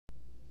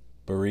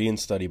Berean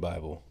Study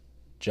Bible,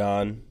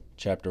 John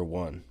chapter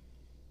 1.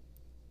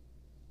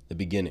 The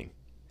beginning.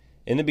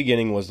 In the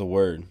beginning was the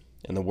Word,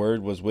 and the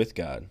Word was with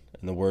God,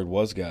 and the Word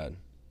was God.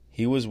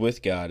 He was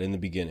with God in the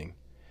beginning.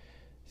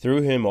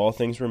 Through him all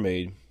things were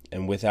made,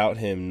 and without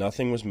him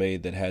nothing was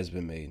made that has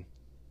been made.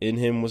 In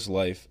him was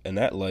life, and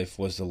that life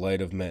was the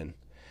light of men.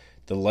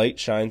 The light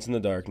shines in the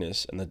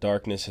darkness, and the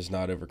darkness has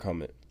not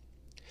overcome it.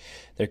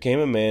 There came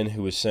a man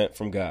who was sent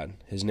from God.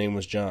 His name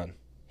was John.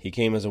 He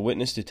came as a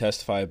witness to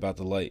testify about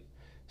the light,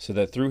 so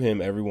that through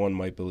him everyone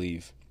might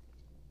believe.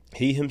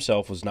 He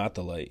himself was not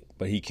the light,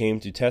 but he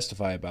came to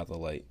testify about the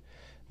light.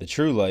 The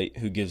true light,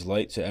 who gives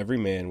light to every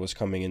man, was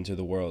coming into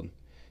the world.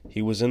 He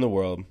was in the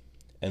world,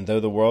 and though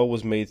the world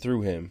was made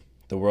through him,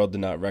 the world did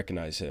not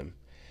recognize him.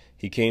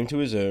 He came to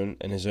his own,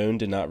 and his own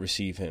did not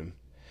receive him.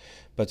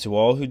 But to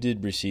all who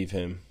did receive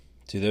him,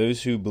 to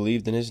those who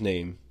believed in his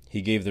name,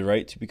 he gave the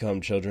right to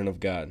become children of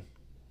God.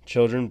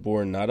 Children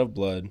born not of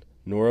blood,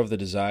 nor of the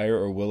desire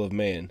or will of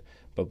man,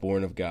 but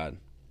born of God.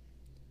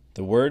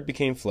 The Word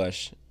became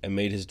flesh and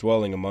made his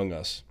dwelling among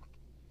us.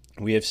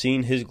 We have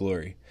seen his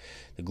glory,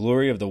 the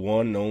glory of the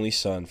one and only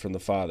Son from the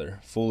Father,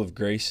 full of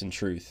grace and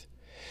truth.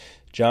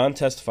 John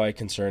testified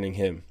concerning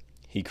him.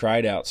 He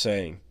cried out,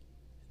 saying,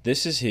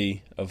 "This is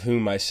he of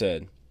whom I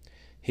said,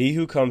 He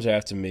who comes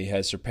after me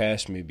has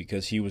surpassed me,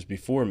 because he was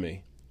before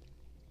me."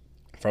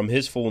 From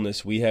his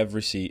fullness we have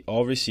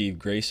all received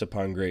grace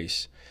upon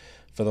grace.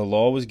 For the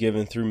law was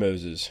given through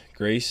Moses,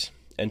 grace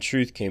and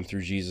truth came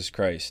through Jesus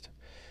Christ.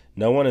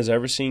 No one has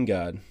ever seen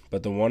God,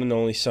 but the one and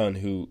only Son,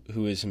 who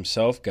is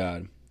himself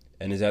God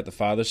and is at the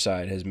Father's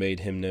side, has made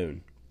him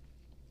known.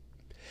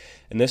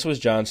 And this was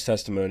John's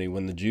testimony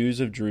when the Jews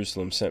of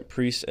Jerusalem sent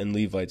priests and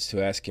Levites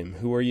to ask him,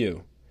 "Who are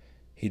you?"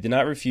 He did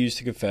not refuse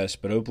to confess,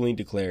 but openly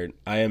declared,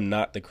 "I am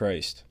not the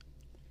Christ."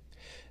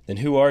 "Then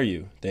who are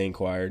you?" they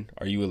inquired.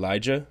 "Are you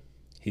Elijah?"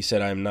 He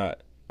said, "I am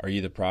not." "Are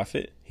you the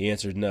prophet?" He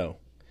answered, "No."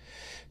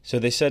 So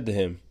they said to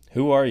him,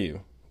 "Who are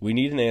you? We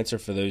need an answer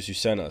for those who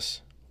sent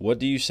us. What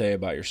do you say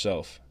about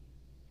yourself?"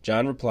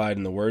 John replied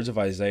in the words of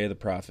Isaiah the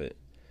prophet,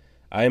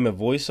 "I am a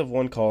voice of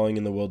one calling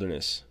in the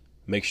wilderness,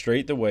 make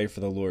straight the way for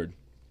the Lord."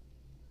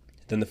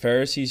 Then the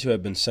Pharisees who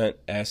had been sent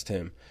asked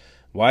him,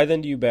 "Why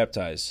then do you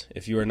baptize,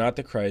 if you are not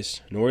the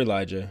Christ, nor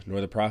Elijah, nor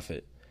the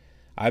prophet?"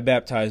 "I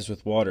baptize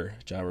with water,"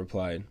 John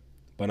replied,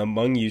 "but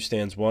among you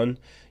stands one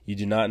you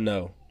do not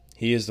know.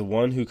 He is the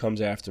one who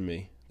comes after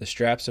me, the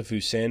straps of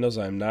whose sandals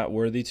I am not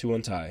worthy to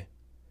untie."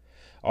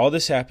 All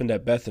this happened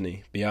at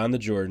Bethany, beyond the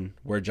Jordan,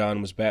 where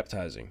John was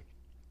baptizing.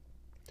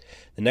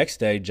 The next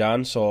day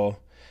John saw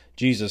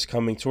Jesus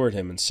coming toward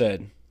him and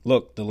said,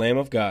 "Look, the Lamb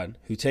of God,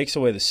 who takes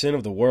away the sin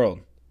of the world.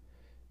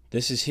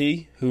 This is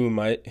he whom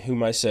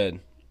I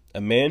said,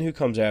 a man who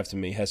comes after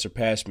me has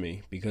surpassed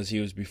me, because he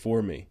was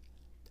before me.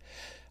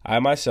 I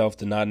myself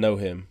did not know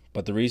him,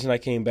 but the reason I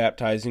came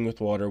baptizing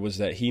with water was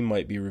that he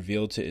might be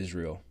revealed to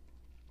Israel."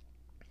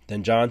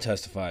 Then John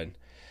testified,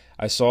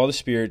 "I saw the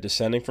Spirit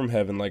descending from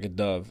heaven like a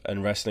dove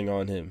and resting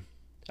on him.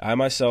 I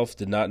myself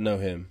did not know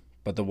him,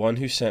 but the one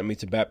who sent me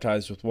to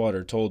baptize with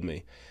water told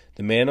me,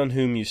 'The man on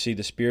whom you see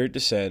the Spirit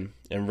descend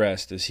and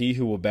rest is he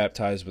who will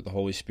baptize with the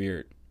Holy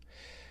Spirit.'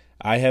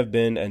 I have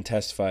been and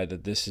testified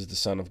that this is the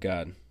Son of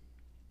God."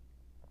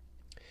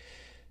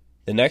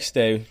 The next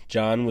day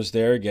John was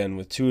there again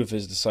with two of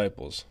his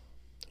disciples.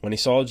 When he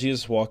saw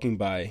Jesus walking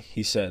by,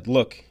 he said,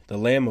 "Look, the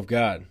Lamb of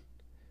God."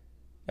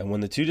 And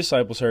when the two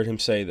disciples heard him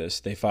say this,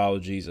 they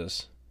followed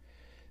Jesus.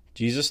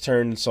 Jesus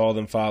turned and saw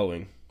them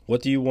following.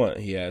 "What do you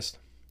want?" he asked.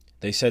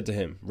 They said to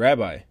him,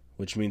 "Rabbi,"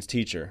 which means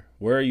teacher,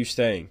 "where are you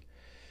staying?"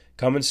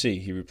 "Come and see,"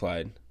 he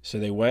replied. So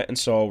they went and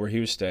saw where he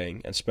was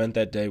staying, and spent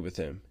that day with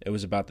him. It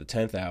was about the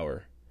 10th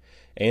hour.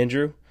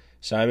 Andrew,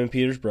 Simon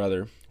Peter's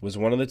brother, was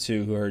one of the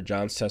two who heard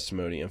John's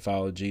testimony and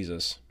followed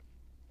Jesus.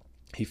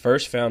 He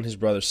first found his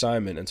brother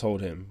Simon and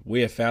told him,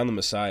 "We have found the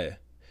Messiah,"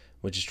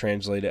 which is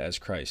translated as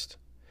Christ.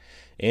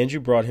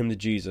 Andrew brought him to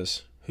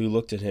Jesus, who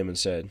looked at him and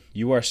said,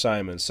 "You are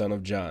Simon, son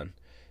of John.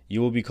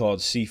 You will be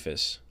called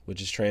Cephas,"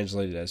 which is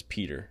translated as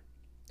Peter.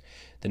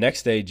 The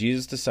next day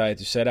Jesus decided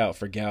to set out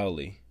for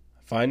Galilee.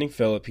 Finding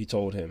Philip, he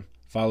told him,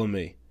 "Follow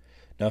me."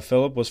 Now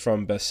Philip was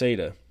from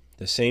Bethsaida,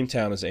 the same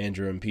town as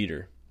Andrew and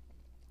Peter.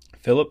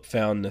 Philip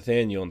found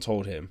Nathanael and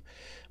told him,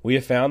 "We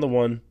have found the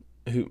one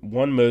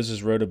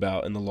Moses wrote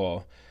about in the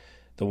law,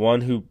 the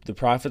one who the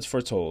prophets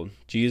foretold,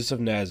 Jesus of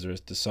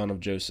Nazareth, the son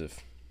of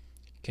Joseph."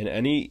 "Can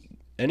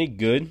any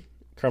good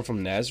come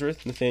from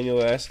Nazareth?"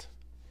 Nathanael asked.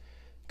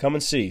 "Come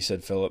and see,"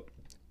 said Philip.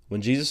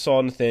 When Jesus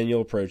saw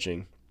Nathanael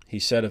approaching, he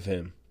said of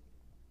him,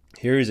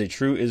 "Here is a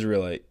true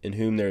Israelite, in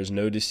whom there is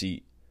no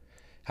deceit."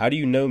 "How do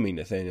you know me?"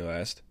 Nathanael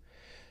asked.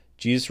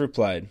 Jesus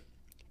replied,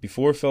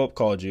 "Before Philip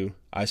called you,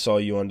 I saw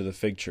you under the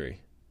fig tree."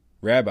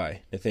 "Rabbi,"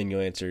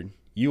 Nathanael answered,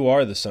 "you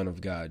are the Son of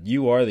God.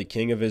 You are the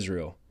King of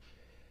Israel."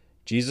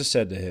 Jesus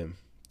said to him,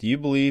 "Do you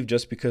believe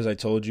just because I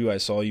told you I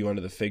saw you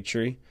under the fig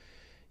tree?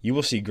 You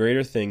will see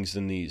greater things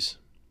than these."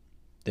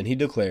 Then he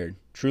declared,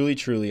 "Truly,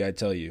 truly, I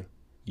tell you,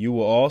 you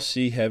will all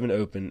see heaven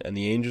open and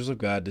the angels of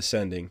God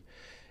descending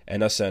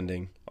and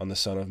ascending on the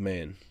Son of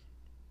Man."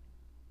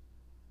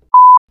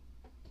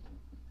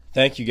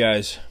 thank you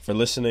guys for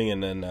listening,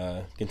 and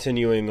then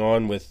continuing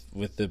on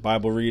with the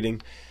Bible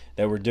reading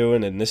that we're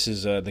doing. And this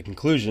is the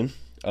conclusion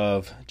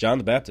of John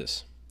the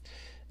Baptist.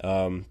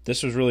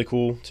 This was really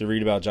cool to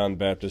read about John the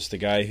Baptist, the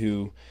guy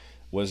who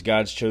was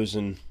God's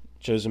chosen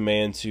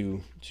man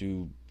to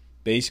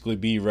basically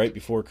be right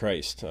before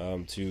Christ,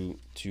 to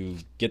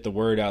get the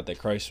word out that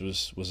Christ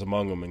was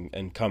among them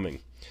and coming.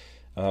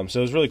 So it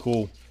was really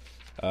cool.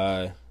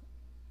 I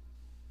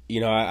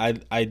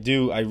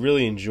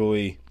really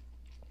enjoy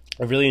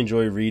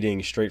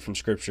reading straight from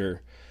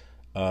Scripture,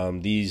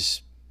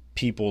 these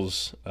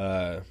people's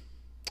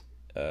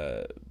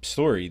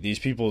story, these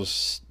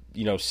people's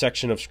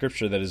section of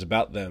Scripture that is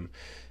about them,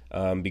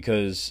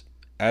 because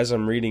as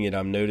I'm reading it,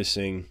 I'm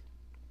noticing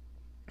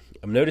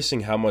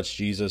how much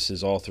Jesus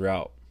is all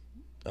throughout,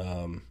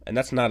 and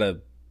it's not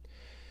an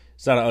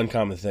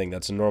uncommon thing.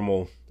 That's a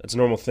normal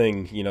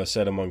thing,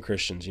 said among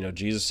Christians.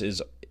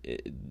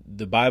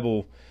 The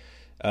Bible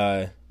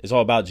is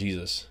all about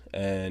Jesus,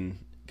 and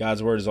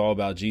God's word is all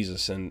about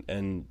Jesus.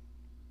 And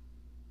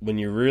when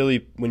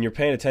you're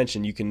paying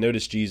attention, you can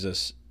notice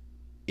Jesus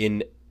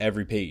in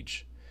every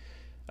page.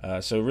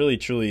 So it really,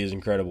 truly is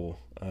incredible.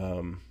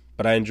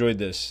 But I enjoyed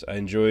this. I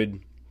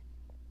enjoyed,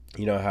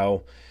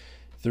 how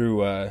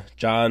through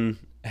John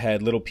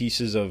had little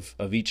pieces of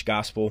each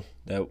gospel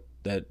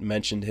that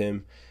mentioned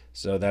him.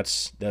 So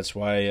that's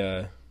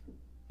why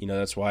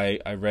that's why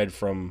I read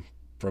from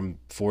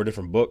 4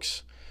 different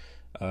books,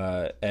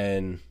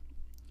 and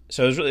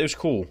so it was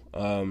cool.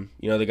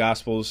 The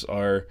gospels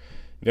are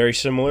very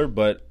similar,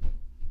 but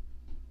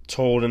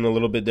told in a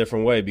little bit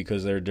different way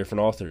because they're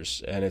different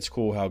authors, and it's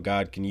cool how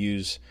God can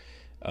use.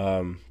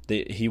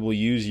 He will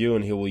use you,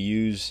 and He will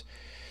use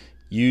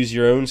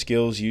your own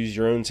skills, use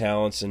your own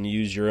talents, and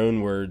use your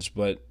own words.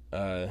 But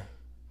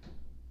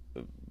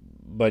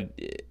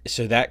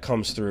so that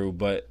comes through,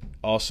 but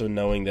also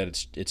knowing that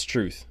it's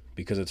truth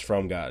because it's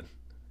from God.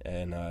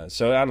 And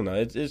so I don't know.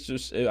 It's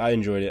just I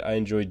enjoyed it. I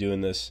enjoyed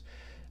doing this.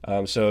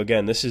 So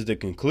again, this is the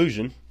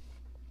conclusion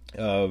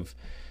of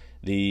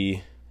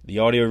the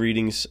audio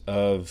readings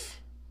of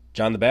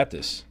John the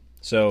Baptist.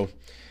 So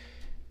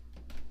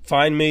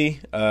find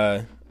me,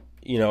 on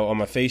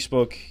my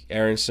Facebook,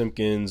 Aaron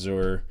Simpkins,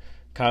 or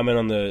comment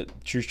on the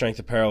True Strength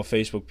Apparel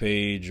Facebook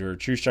page, or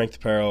True Strength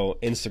Apparel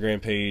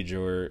Instagram page,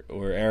 or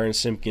Aaron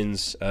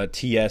Simpkins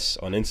TS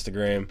on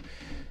Instagram.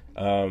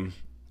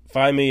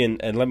 Find me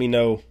and let me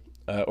know,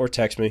 or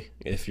text me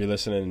if you're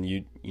listening and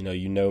you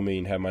know me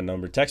and have my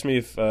number. Text me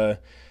if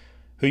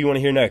who you want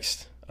to hear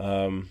next.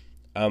 I'm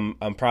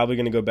probably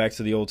going to go back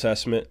to the Old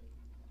Testament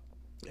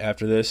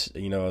after this.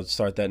 I'll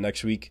start that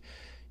next week.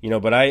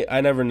 But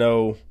I never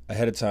know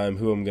ahead of time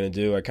who I'm going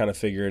to do. I kind of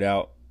figure it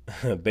out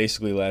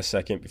basically last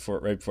second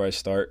right before I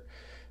start.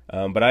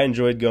 But I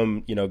enjoyed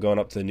going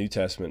up to the New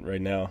Testament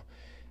right now,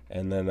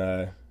 and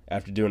then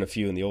after doing a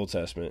few in the Old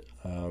Testament.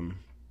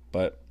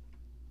 But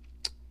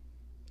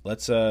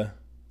let's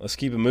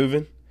keep it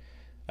moving.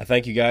 I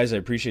thank you guys. I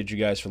appreciate you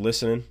guys for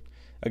listening.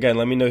 Again,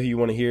 let me know who you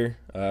want to hear.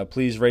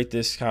 Please rate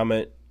this,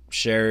 comment,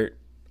 share it.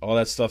 All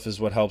that stuff is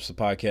what helps the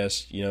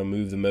podcast,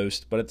 move the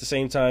most. But at the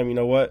same time, you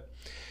know what?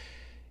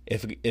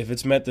 If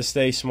it's meant to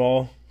stay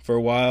small for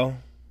a while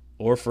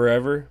or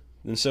forever,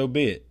 then so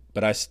be it.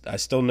 But I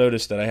still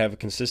notice that I have a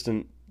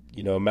consistent,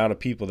 amount of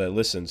people that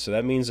listen. So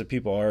that means that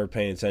people are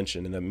paying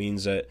attention, and that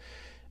means that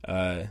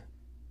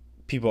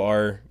people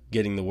are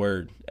getting the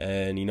word.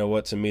 And you know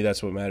what? To me,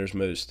 that's what matters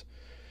most.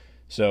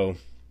 So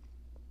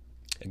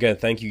again,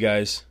 thank you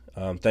guys.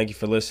 Thank you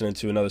for listening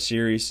to another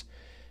series,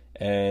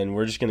 and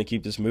we're just going to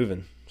keep this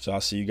moving. So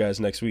I'll see you guys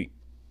next week.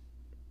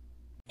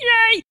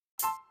 Yay!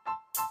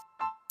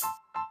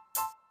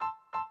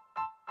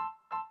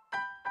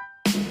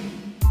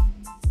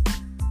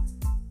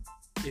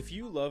 If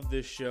you love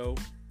this show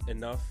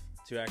enough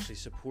to actually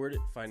support it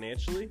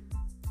financially,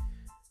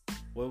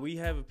 well, we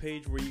have a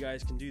page where you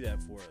guys can do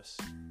that for us.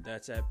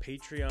 That's at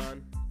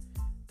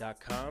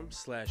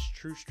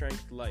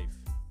patreon.com/TrueStrengthLife.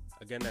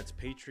 Again, that's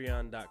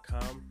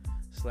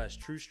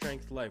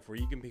patreon.com/TrueStrengthLife, where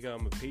you can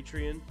become a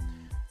Patreon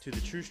to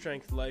the True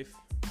Strength Life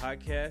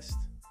podcast.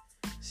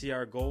 See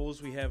our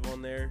goals we have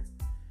on there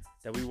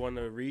that we want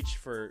to reach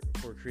for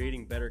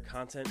creating better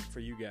content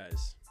for you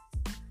guys.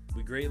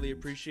 We greatly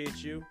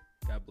appreciate you.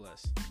 God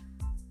bless.